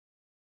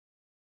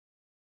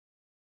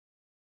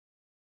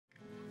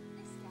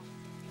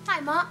Hi,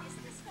 Mark.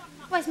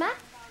 Where's Matt?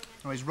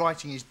 Oh, he's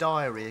writing his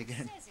diary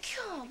again.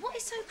 God, what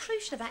is so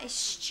crucial about his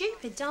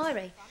stupid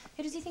diary?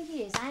 Who does he think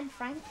he is, Anne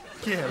Frank?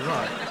 Yeah,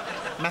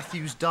 right.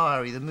 Matthew's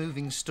diary, the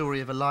moving story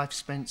of a life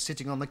spent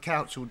sitting on the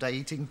couch all day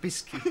eating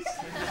biscuits.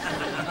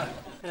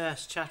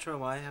 Yes, chatter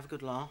away, have a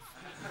good laugh.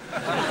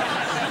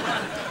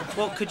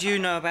 What could you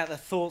know about the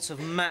thoughts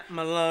of Matt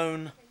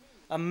Malone,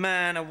 a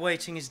man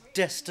awaiting his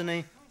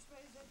destiny?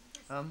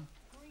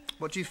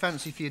 What do you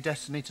fancy for your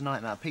destiny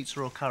tonight, Matt? Pizza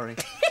or curry?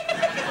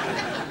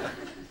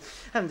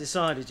 Haven't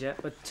decided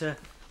yet, but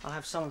I'll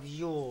have some of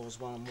yours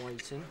while I'm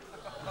waiting.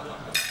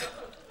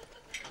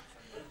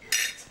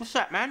 What's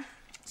that, man?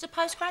 It's a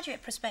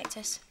postgraduate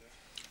prospectus.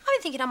 I've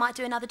been thinking I might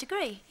do another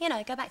degree. You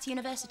know, go back to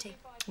university.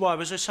 Why,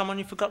 was there someone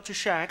you forgot to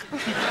shag? No,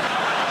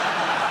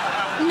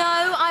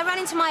 I ran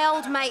into my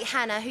old mate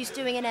Herne, who's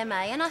doing an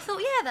MA, and I thought,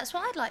 yeah, that's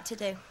what I'd like to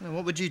do. Well,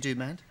 what would you do,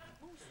 Mandy?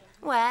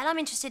 Well, I'm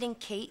interested in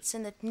Keats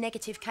and the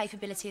negative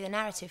capability of the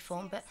narrative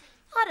form, but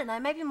I don't know,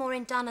 maybe more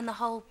in Donne and the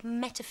whole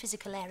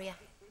metaphysical area.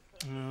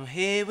 Oh,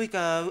 here we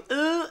go.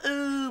 Ooh,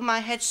 ooh, my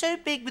head's so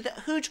big with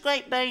that huge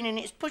great brain and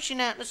it's pushing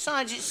out the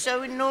sides. It's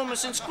so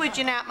enormous and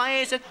squidging out my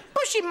ears and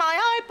pushing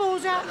my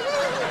eyeballs out.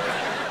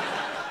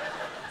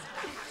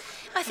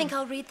 I think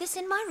I'll read this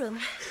in my room.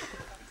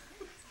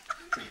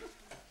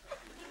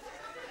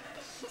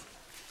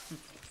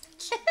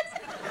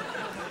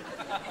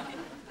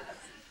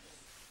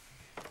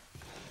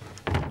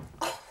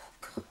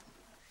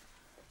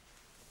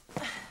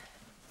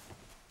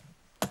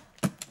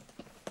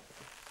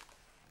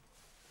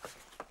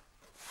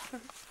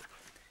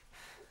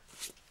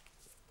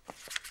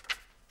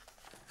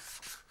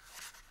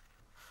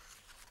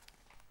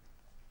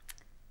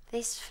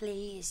 This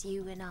flea is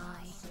you and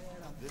I,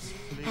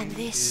 and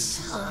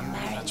this our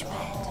marriage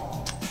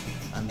bed.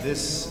 And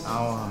this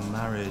our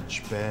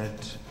marriage bed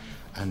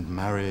and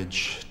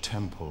marriage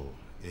temple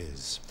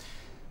is.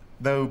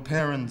 Though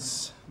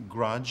parents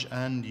grudge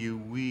and you,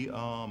 we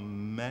are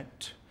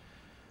met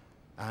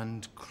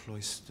and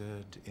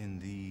cloistered in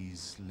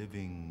these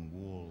living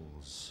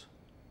walls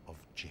of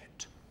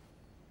jet.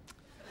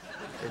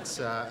 It's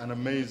an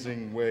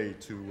amazing way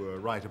to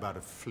write about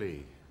a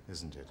flea,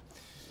 isn't it?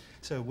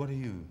 So, what are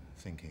you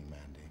thinking,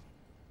 Mandy?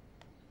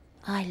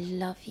 I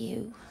love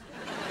you.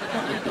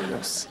 Let me be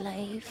your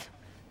slave.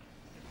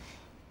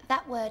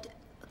 That word,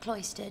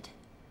 cloistered,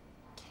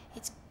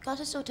 it's got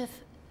a sort of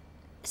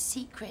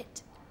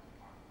secret,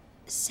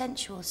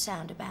 sensual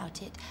sound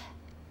about it.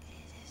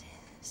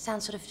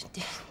 Sounds sort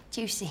of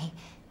juicy,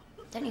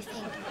 don't you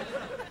think?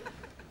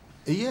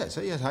 Yes,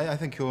 I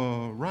think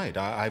you're right.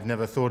 I've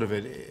never thought of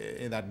it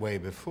in that way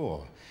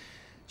before.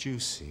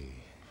 Juicy,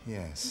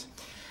 yes.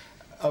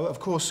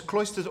 Of course,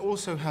 cloistered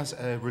also has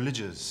a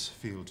religious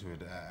feel to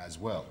it as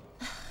well.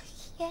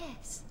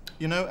 Yes.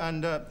 You know,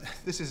 and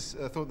this is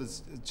a thought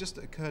that's just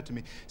occurred to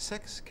me.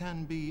 Sex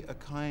can be a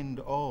kind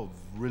of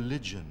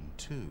religion,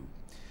 too.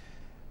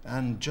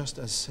 And just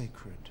as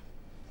sacred.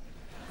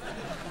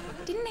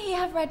 Didn't he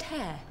have red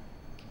hair?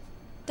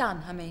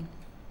 Done, I mean.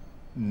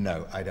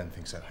 No, I don't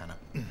think so, Hannah.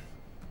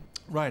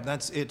 Right,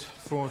 that's it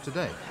for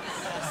today.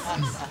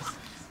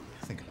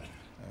 Think about it,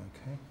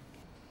 okay?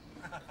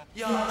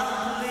 You're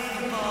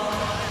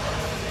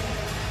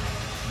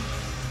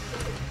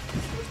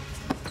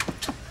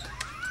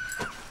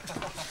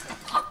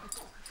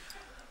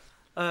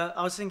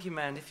I was thinking,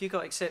 man, if you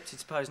got accepted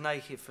to pose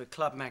naked for a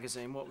club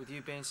magazine, what with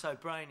you being so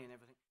brainy and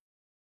everything.